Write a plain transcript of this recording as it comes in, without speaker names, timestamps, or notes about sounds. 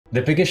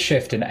The biggest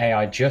shift in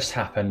AI just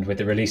happened with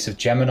the release of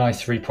Gemini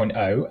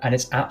 3.0, and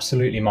it's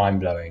absolutely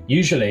mind-blowing.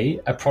 Usually,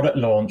 a product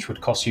launch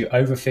would cost you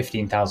over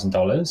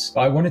 $15,000,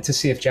 but I wanted to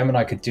see if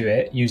Gemini could do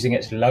it using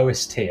its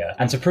lowest tier.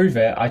 And to prove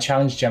it, I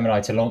challenged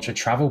Gemini to launch a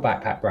travel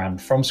backpack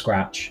brand from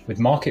scratch with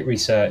market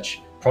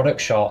research,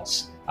 product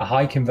shots, a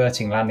high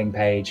converting landing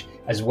page,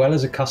 as well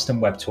as a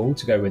custom web tool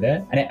to go with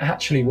it, and it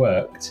actually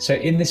worked. So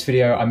in this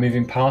video, I'm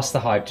moving past the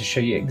hype to show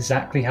you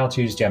exactly how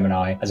to use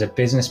Gemini as a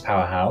business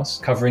powerhouse,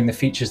 covering the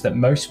features that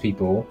most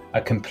people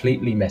are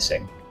completely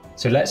missing.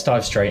 So let's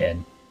dive straight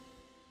in.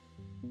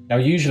 Now,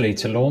 usually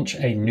to launch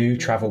a new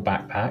travel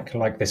backpack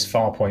like this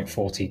Farpoint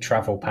 40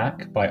 travel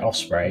pack by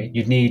Osprey,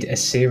 you'd need a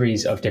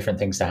series of different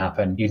things to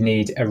happen. You'd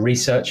need a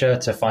researcher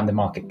to find the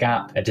market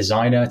gap, a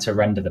designer to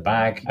render the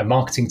bag, a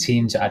marketing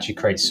team to actually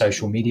create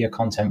social media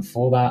content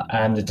for that,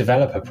 and a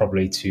developer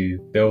probably to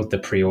build the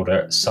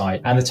pre-order site.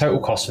 And the total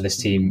cost for this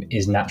team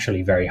is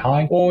naturally very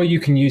high, or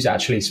you can use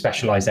actually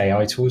specialized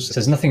AI tools. So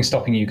there's nothing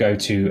stopping you go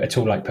to a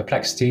tool like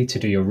Perplexity to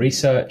do your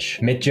research,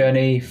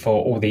 Midjourney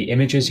for all the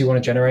images you want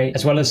to generate,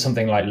 as well as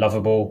something like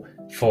Lovable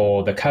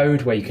for the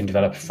code where you can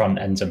develop front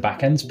ends and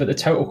back ends. But the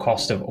total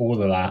cost of all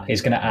of that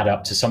is going to add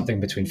up to something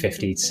between $50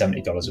 to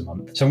 $70 a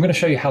month. So I'm going to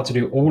show you how to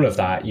do all of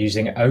that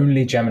using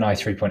only Gemini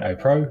 3.0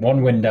 Pro,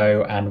 one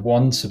window and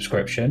one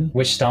subscription,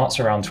 which starts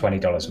around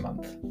 $20 a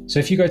month. So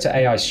if you go to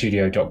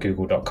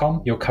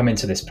aistudio.google.com, you'll come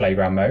into this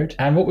playground mode.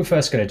 And what we're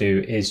first going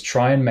to do is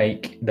try and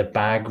make the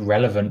bag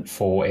relevant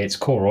for its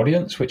core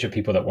audience, which are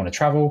people that want to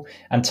travel,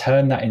 and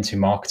turn that into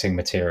marketing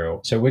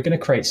material. So we're going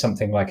to create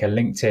something like a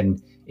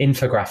LinkedIn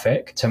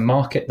infographic to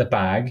market the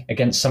bag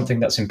against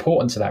something that's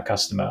important to that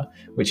customer,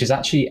 which is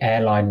actually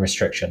airline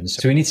restrictions.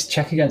 So we need to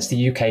check against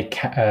the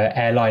UK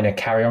airliner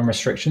carry-on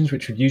restrictions,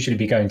 which would usually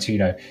be going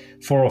to,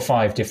 4 or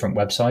 5 different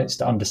websites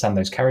to understand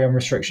those carry-on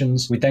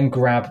restrictions. We then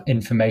grab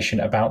information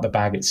about the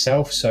bag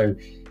itself. So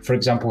for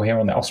example, here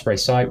on the Osprey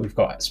site, we've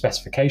got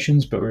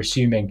specifications, but we're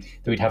assuming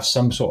that we'd have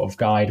some sort of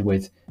guide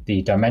with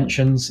the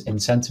dimensions in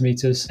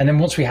centimeters. And then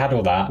once we had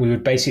all that, we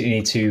would basically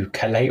need to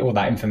collate all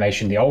that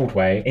information the old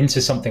way into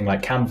something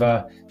like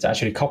Canva to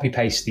actually copy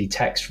paste the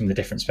text from the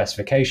different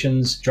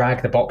specifications,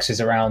 drag the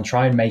boxes around,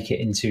 try and make it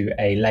into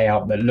a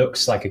layout that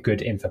looks like a good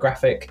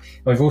infographic.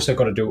 And we've also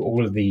got to do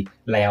all of the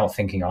layout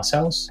thinking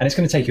ourselves. And it's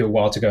going to take you a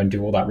while to go and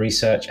do all that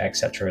research,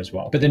 etc. as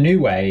well. But the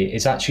new way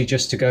is actually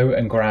just to go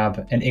and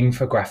grab an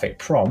infographic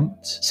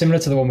prompt, similar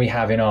to the one we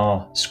have in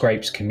our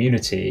Scrapes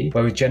community,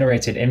 where we've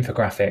generated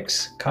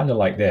infographics kind of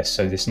like this.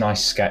 So this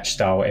nice sketch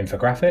style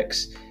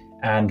infographics.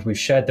 And we've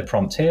shared the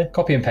prompt here.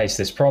 Copy and paste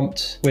this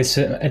prompt with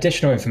some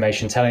additional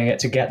information telling it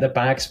to get the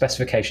bag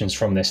specifications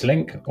from this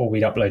link, or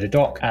we'd upload a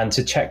doc, and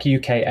to check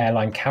UK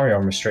airline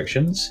carry-on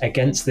restrictions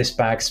against this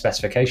bag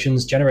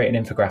specifications, generate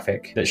an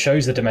infographic that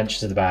shows the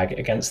dimensions of the bag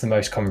against the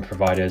most common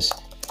providers.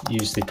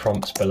 Use the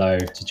prompt below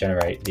to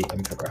generate the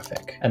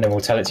infographic. And then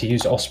we'll tell it to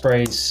use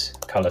Osprey's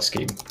color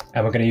scheme.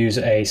 And we're going to use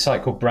a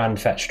site called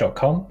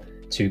brandfetch.com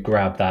to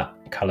grab that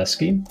color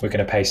scheme. We're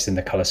going to paste in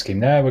the color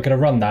scheme there. We're going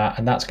to run that,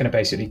 and that's going to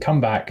basically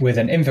come back with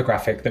an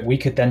infographic that we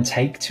could then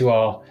take to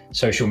our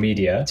social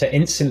media to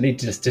instantly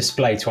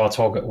display to our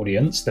target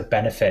audience the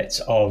benefits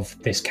of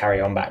this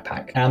carry-on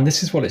backpack. And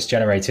this is what it's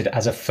generated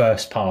as a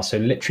first pass, so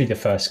literally the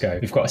first go.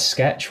 We've got a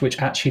sketch which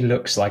actually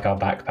looks like our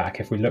backpack.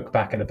 If we look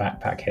back at the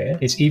backpack here,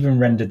 it's even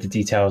rendered the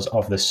details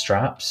of the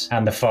straps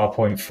and the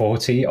Farpoint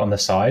 40 on the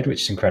side,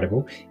 which is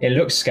incredible. It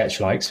looks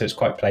sketch-like, so it's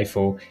quite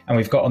playful. And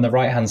we've got on the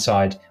right-hand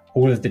side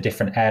all of the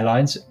different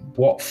airlines,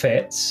 what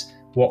fits,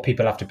 what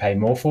people have to pay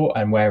more for,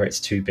 and where it's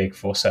too big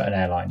for certain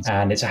airlines.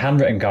 And it's a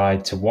handwritten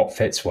guide to what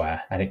fits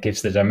where. And it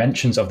gives the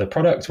dimensions of the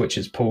product, which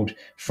is pulled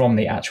from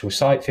the actual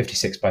site,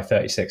 56 by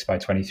 36 by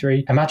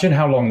 23. Imagine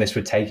how long this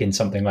would take in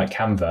something like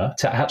Canva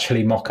to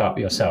actually mock up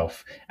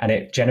yourself. And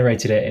it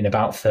generated it in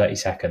about 30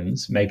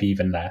 seconds, maybe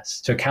even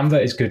less. So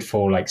Canva is good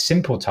for like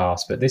simple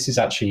tasks, but this has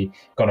actually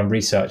gone and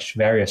researched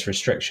various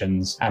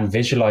restrictions and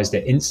visualized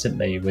it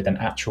instantly with an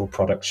actual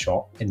product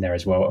shot in there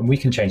as well. And we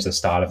can change the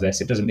style of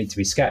this. It doesn't need to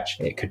be sketch.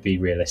 It could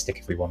be realistic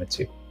if we wanted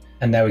to.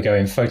 And there we go,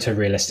 in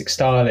photorealistic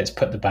style. It's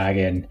put the bag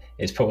in,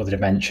 it's put all the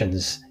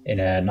dimensions in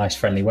a nice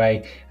friendly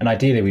way. And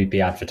ideally we'd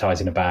be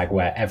advertising a bag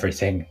where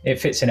it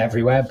fits in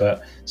everywhere,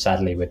 but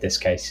sadly with this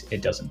case,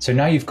 it doesn't. So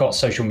now you've got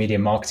social media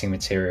marketing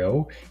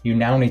material, you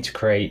now need to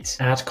create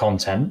ad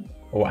content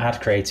or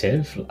ad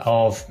creative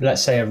of,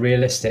 let's say, a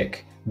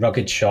realistic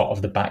rugged shot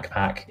of the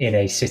backpack in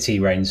a city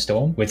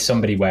rainstorm with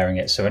somebody wearing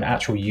it. So an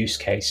actual use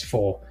case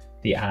for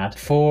the ad.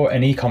 For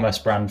an e-commerce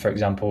brand, for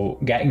example,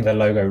 getting the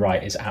logo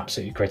right is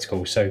absolutely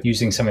critical. So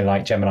using something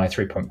like Gemini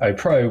 3.0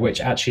 Pro,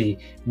 which actually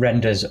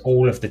renders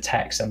all of the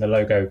text and the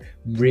logo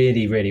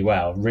really, really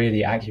well,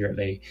 really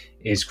accurately,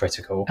 is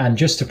critical. And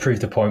just to prove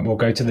the point, we'll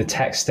go to the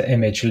text to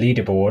image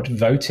leaderboard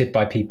voted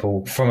by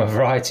people from a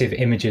variety of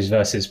images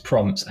versus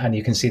prompts. And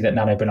you can see that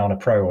Nano Banana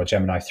Pro or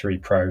Gemini 3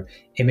 Pro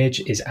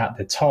image is at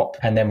the top.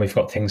 And then we've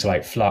got things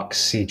like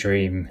Flux,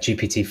 Seedream,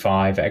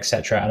 GPT-5,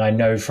 etc. And I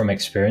know from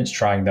experience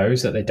trying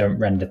those that they don't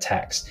render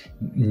text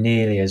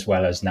nearly as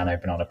well as Nano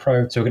Banana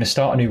Pro. So we're going to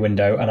start a new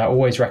window, and I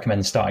always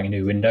recommend starting a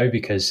new window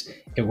because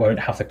it won't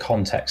have the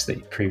context that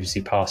you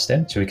previously passed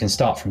in. So we can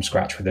start from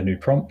scratch with a new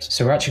prompt.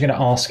 So we're actually going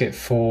to ask it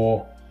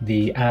for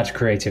the ad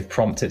creative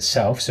prompt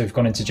itself. So we've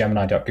gone into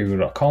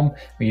gemini.google.com.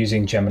 We're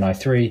using Gemini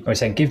 3. We're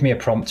saying, give me a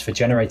prompt for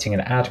generating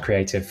an ad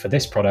creative for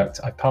this product.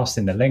 I've passed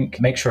in the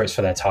link. Make sure it's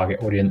for their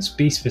target audience.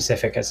 Be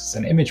specific as it's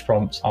an image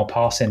prompt. I'll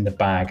pass in the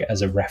bag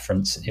as a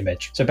reference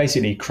image. So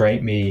basically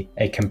create me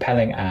a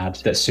compelling ad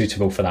that's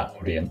suitable for that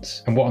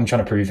audience. And what I'm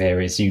trying to prove here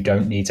is you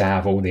don't need to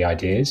have all the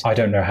ideas. I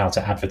don't know how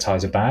to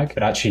advertise a bag,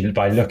 but actually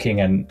by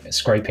looking and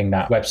scraping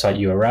that website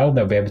URL,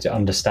 they'll be able to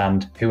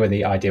understand who are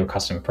the ideal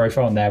customer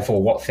profile and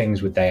therefore what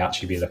things would they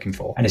actually be looking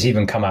for. And it's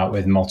even come out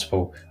with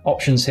multiple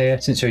options here.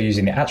 Since you're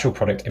using the actual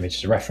product image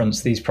as a reference,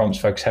 these prompts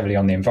focus heavily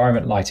on the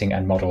environment, lighting,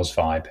 and model's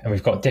vibe. And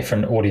we've got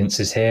different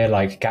audiences here,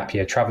 like gap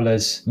year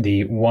travelers,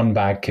 the one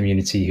bag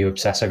community who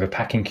obsess over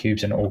packing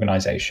cubes and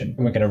organization.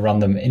 And we're going to run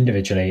them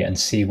individually and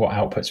see what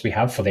outputs we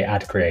have for the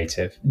ad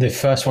creative. The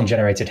first one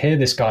generated here,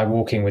 this guy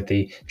walking with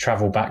the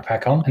travel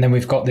backpack on. And then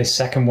we've got this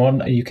second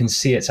one. You can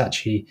see it's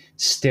actually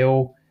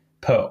still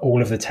put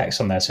all of the text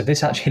on there. So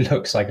this actually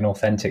looks like an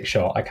authentic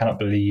shot. I cannot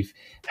believe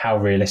how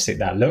realistic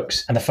that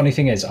looks. And the funny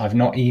thing is I've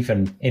not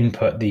even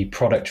input the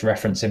product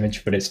reference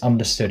image, but it's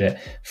understood it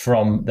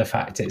from the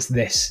fact it's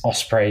this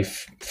Osprey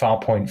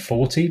Farpoint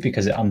 40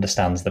 because it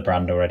understands the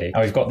brand already.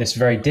 And we've got this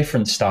very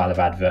different style of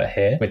advert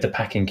here with the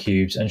packing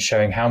cubes and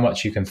showing how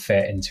much you can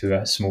fit into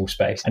a small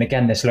space. And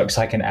again, this looks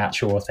like an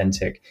actual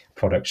authentic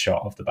product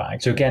shot of the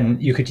bag. So again,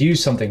 you could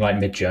use something like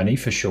Midjourney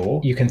for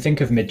sure. You can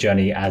think of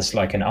Midjourney as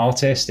like an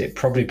artist. It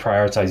probably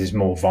prioritizes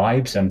more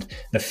vibes and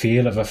the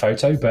feel of a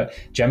photo, but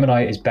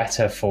Gemini is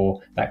better for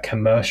that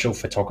commercial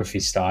photography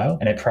style.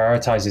 And it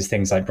prioritizes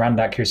things like brand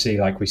accuracy,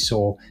 like we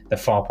saw the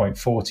Farpoint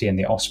 40 and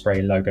the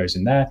Osprey logos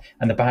in there.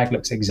 And the bag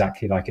looks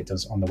exactly like it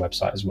does on the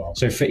website as well.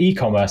 So for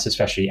e-commerce,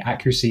 especially,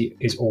 accuracy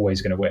is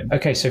always going to win.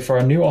 Okay, so for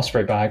our new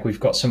Osprey bag, we've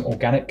got some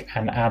organic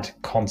and ad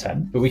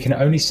content, but we can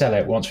only sell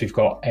it once we've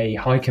got a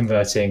high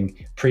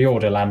converting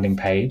pre-order landing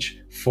page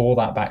for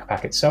that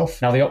backpack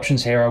itself. Now the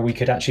options here are we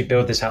could actually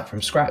build this out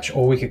from scratch,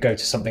 or we could go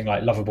to something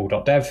like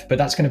lovable.dev, but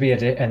that's going to be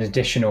an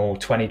additional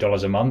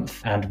 $20 a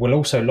month and will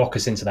also lock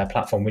us into their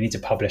platform. We need to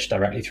publish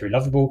directly through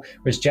Lovable,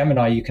 whereas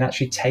Gemini, you can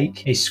actually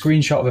take a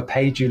screenshot of a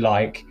page you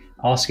like,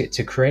 ask it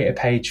to create a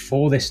page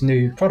for this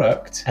new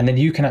product, and then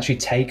you can actually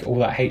take all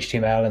that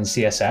HTML and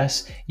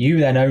CSS, you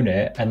then own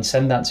it and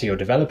send that to your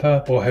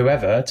developer or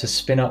whoever to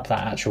spin up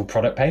that actual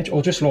product page,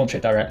 or just launch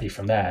it directly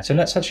from there. So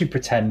let's actually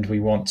pretend we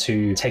want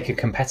to take a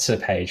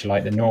competitor page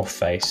like the North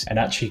Face and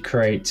actually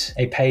create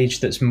a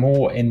page that's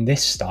more in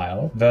this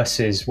style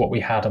versus what we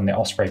had on the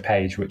Osprey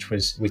page, which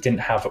was, we didn't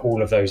have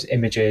all of those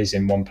images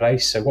in one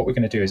place. So what we're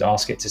going to do is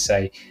ask it to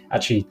say,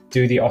 actually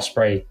do the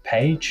Osprey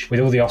page with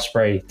all the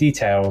Osprey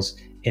details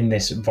in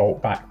this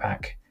Vault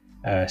backpack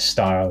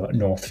style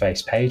North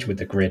Face page with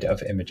the grid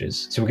of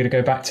images. So we're going to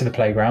go back to the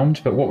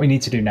playground, but what we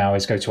need to do now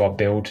is go to our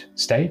build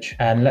stage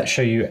and let's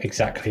show you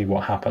exactly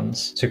what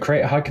happens. So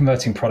create a high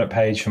converting product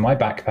page for my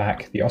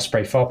backpack, the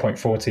Osprey Farpoint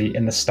 40,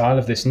 in the style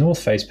of this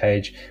North Face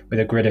page with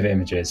a grid of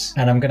images.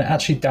 And I'm going to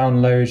actually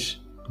download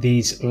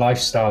these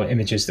lifestyle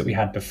images that we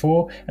had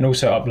before and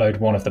also upload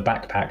one of the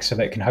backpacks so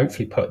that it can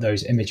hopefully put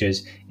those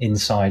images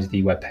inside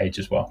the web page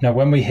as well. Now,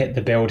 when we hit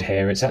the build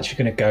here, it's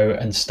actually going to go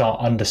and start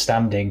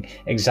understanding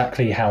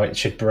exactly how it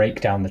should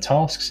break down the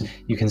tasks.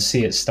 You can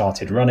see it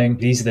started running.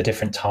 These are the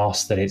different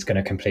tasks that it's going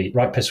to complete.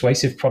 Write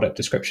persuasive product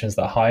descriptions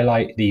that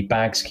highlight the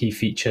bag's key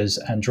features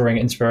and drawing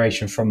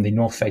inspiration from the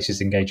North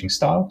Face's engaging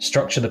style.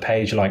 Structure the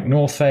page like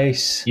North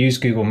Face. Use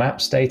Google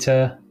Maps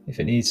data if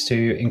it needs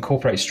to,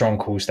 incorporate strong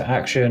calls to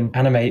action,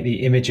 animate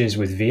the images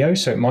with VO,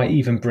 so it might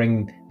even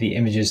bring the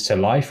images to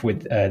life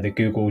with the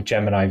Google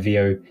Gemini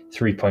VO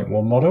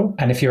 3.1 model.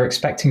 And if you're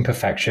expecting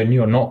perfection,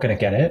 you're not going to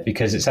get it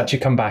because it's actually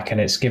come back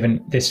and it's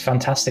given this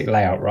fantastic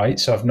layout, right?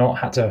 So I've not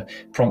had to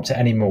prompt it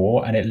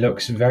anymore, and it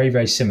looks very,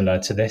 very similar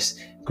to this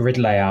grid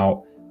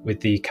layout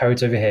with the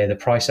codes over here, the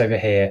price over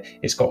here.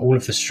 It's got all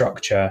of the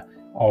structure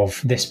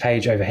of this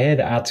page over here,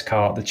 the add to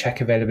cart, the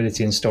check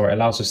availability in store. It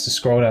allows us to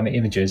scroll down the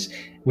images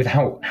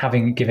without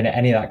having given it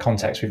any of that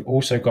context. We've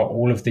also got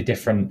all of the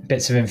different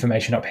bits of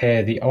information up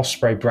here, the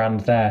Osprey brand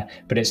there,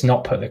 but it's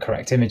not put the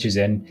correct images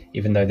in,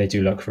 even though they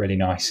do look really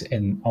nice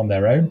on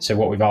their own. So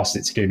what we've asked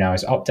it to do now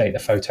is update the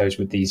photos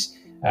with these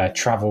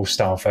travel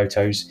style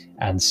photos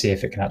and see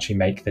if it can actually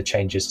make the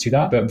changes to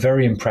that. But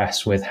very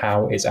impressed with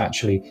how it's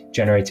actually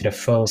generated a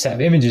full set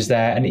of images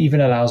there, and even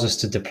allows us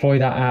to deploy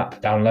that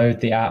app, download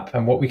the app.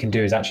 And what we can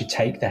do is actually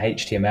take the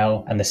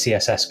HTML and the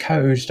CSS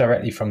code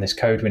directly from this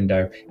code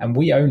window, and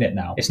we own it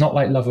now. It's not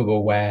like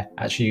Lovable where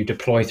actually you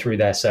deploy through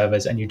their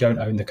servers and you don't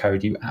own the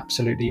code. You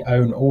absolutely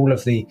own all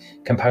of the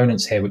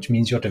components here, which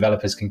means your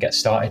developers can get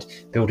started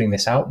building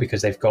this out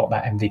because they've got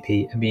that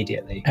MVP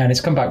immediately. And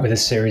it's come back with a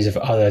series of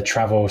other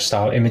travel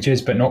style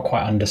images, but not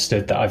quite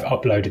understood that I've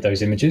uploaded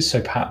those images.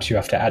 So perhaps you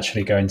have to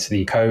actually go into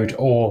the code,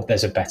 or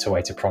there's a better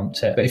way to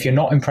prompt it. But if you're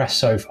not impressed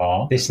so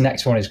far, this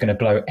next one is going to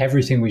blow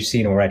everything we've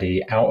seen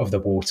already out of the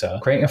water.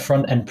 Creating a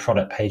front end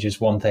product page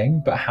is one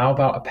thing, but how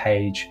about a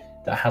page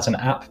that has an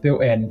app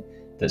built in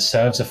that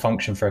serves a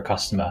function for a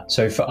customer?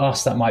 So for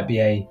us, that might be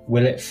a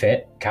will it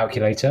fit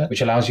calculator,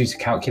 which allows you to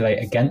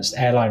calculate against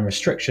airline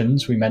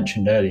restrictions we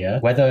mentioned earlier,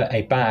 whether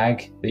a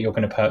bag that you're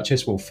going to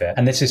purchase will fit.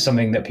 And this is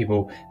something that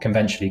people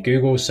conventionally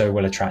Google, so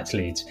will attract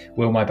leads.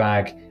 Will my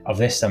bag of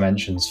this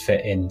dimensions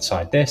fit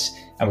inside this?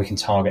 And we can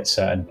target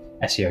certain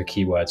SEO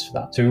keywords for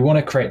that. So we want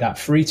to create that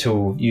free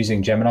tool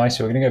using Gemini.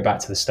 So we're going to go back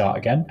to the start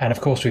again. And of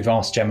course, we've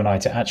asked Gemini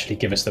to actually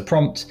give us the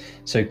prompt.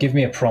 So give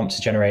me a prompt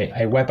to generate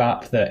a web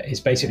app that is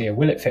basically a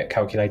will it fit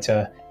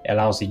calculator. It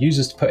allows the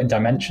users to put in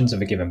dimensions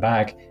of a given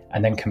bag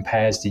and then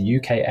compares the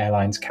UK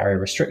Airlines carrier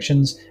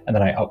restrictions. And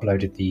then I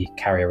uploaded the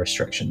carrier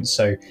restrictions.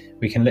 So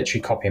we can literally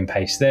copy and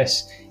paste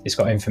this. It's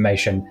got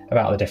information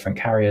about the different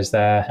carriers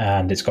there,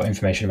 and it's got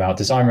information about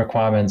design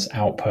requirements,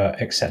 output,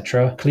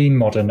 etc. Clean,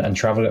 modern, and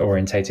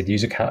travel-orientated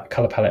user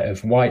color palette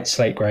of white,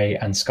 slate gray,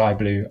 and sky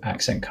blue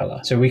accent color.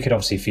 So we could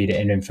obviously feed it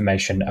in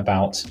information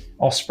about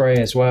Osprey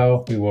as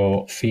well. We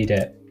will feed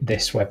it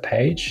this web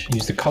page,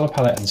 use the color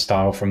palette and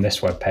style from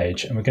this web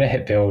page, and we're going to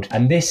hit build.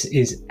 And this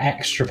is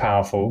extra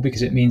powerful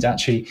because it means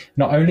actually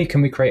not only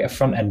can we create a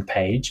front end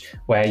page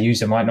where a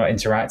user might not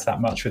interact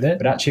that much with it,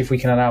 but actually if we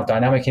can allow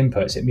dynamic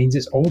inputs, it means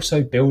it's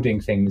also building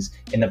things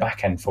in the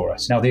back end for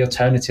us. Now the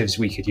alternatives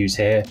we could use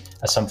here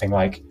are something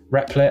like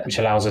Replit, which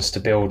allows us to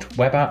build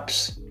web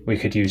apps. We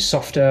could use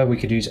Softer, we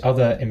could use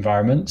other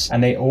environments,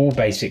 and they all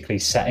basically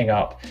setting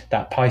up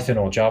that Python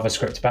or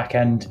JavaScript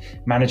backend,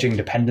 managing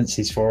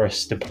dependencies for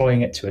us,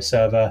 deploying it to a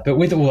server. But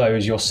with all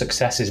those, your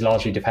success is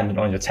largely dependent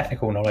on your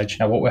technical knowledge.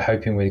 Now, what we're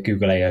hoping with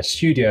Google AI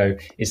Studio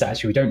is that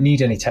actually we don't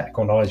need any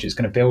technical knowledge. It's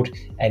going to build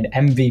an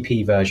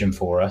MVP version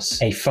for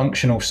us, a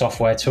functional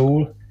software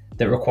tool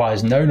that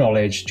requires no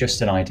knowledge,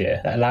 just an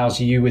idea, that allows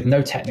you with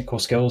no technical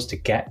skills to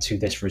get to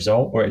this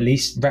result, or at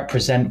least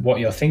represent what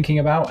you're thinking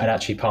about and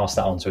actually pass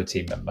that on to a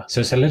team member. So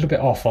it's a little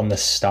bit off on the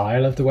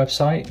style of the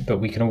website, but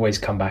we can always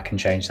come back and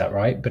change that,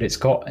 right? But it's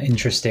got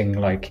interesting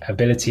like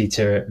ability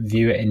to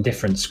view it in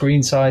different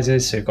screen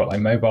sizes. So we've got like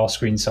mobile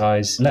screen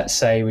size. Let's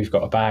say we've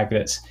got a bag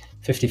that's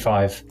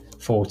 55,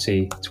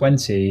 40,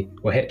 20.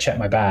 We'll hit check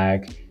my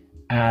bag,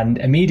 and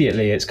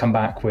immediately it's come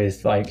back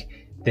with like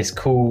this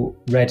cool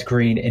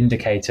red-green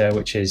indicator,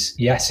 which is,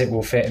 yes, it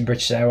will fit in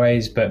British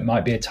Airways, but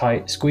might be a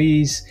tight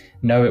squeeze.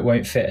 No, it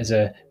won't fit as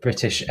a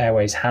British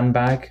Airways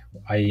handbag,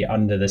 i.e.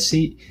 under the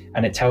seat.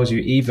 And it tells you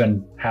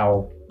even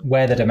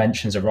where the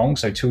dimensions are wrong.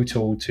 So too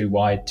tall, too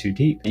wide, too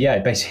deep. Yeah,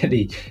 it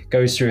basically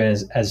goes through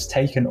and has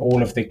taken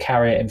all of the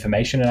carrier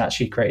information and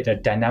actually created a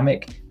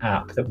dynamic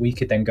app that we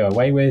could then go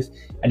away with.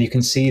 And you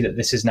can see that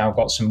this has now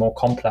got some more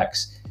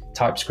complex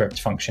TypeScript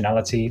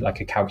functionality, like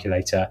a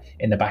calculator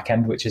in the back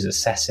end, which is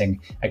assessing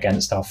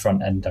against our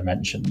front end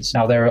dimensions.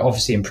 Now, there are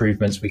obviously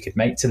improvements we could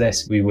make to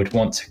this. We would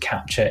want to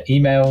capture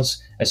emails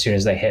as soon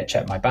as they hit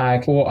check my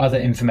bag, or other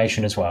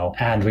information as well.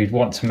 And we'd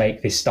want to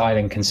make this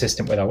styling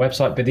consistent with our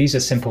website. But these are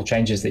simple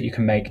changes that you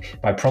can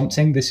make by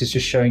prompting. This is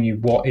just showing you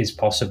what is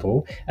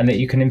possible, and that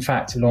you can in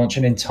fact launch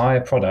an entire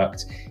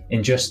product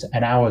in just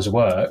an hour's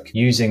work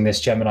using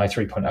this Gemini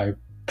 3.0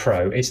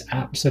 Pro. It's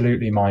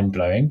absolutely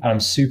mind-blowing, and I'm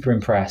super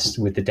impressed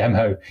with the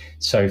demo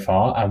so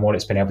far and what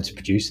it's been able to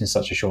produce in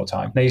such a short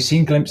time. Now, you've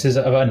seen glimpses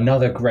of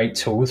another great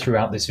tool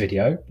throughout this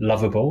video,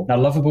 Lovable. Now,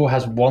 Lovable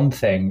has one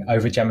thing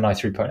over Gemini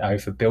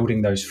 3.0 for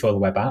building those full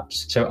web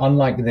apps. So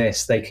unlike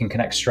this, they can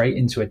connect straight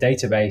into a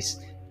database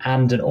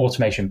and an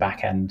automation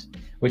backend,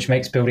 which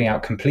makes building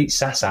out complete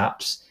SaaS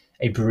apps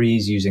a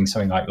breeze using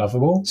something like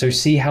Lovable. So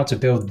see how to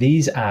build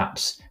these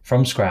apps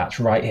from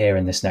scratch right here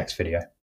in this next video.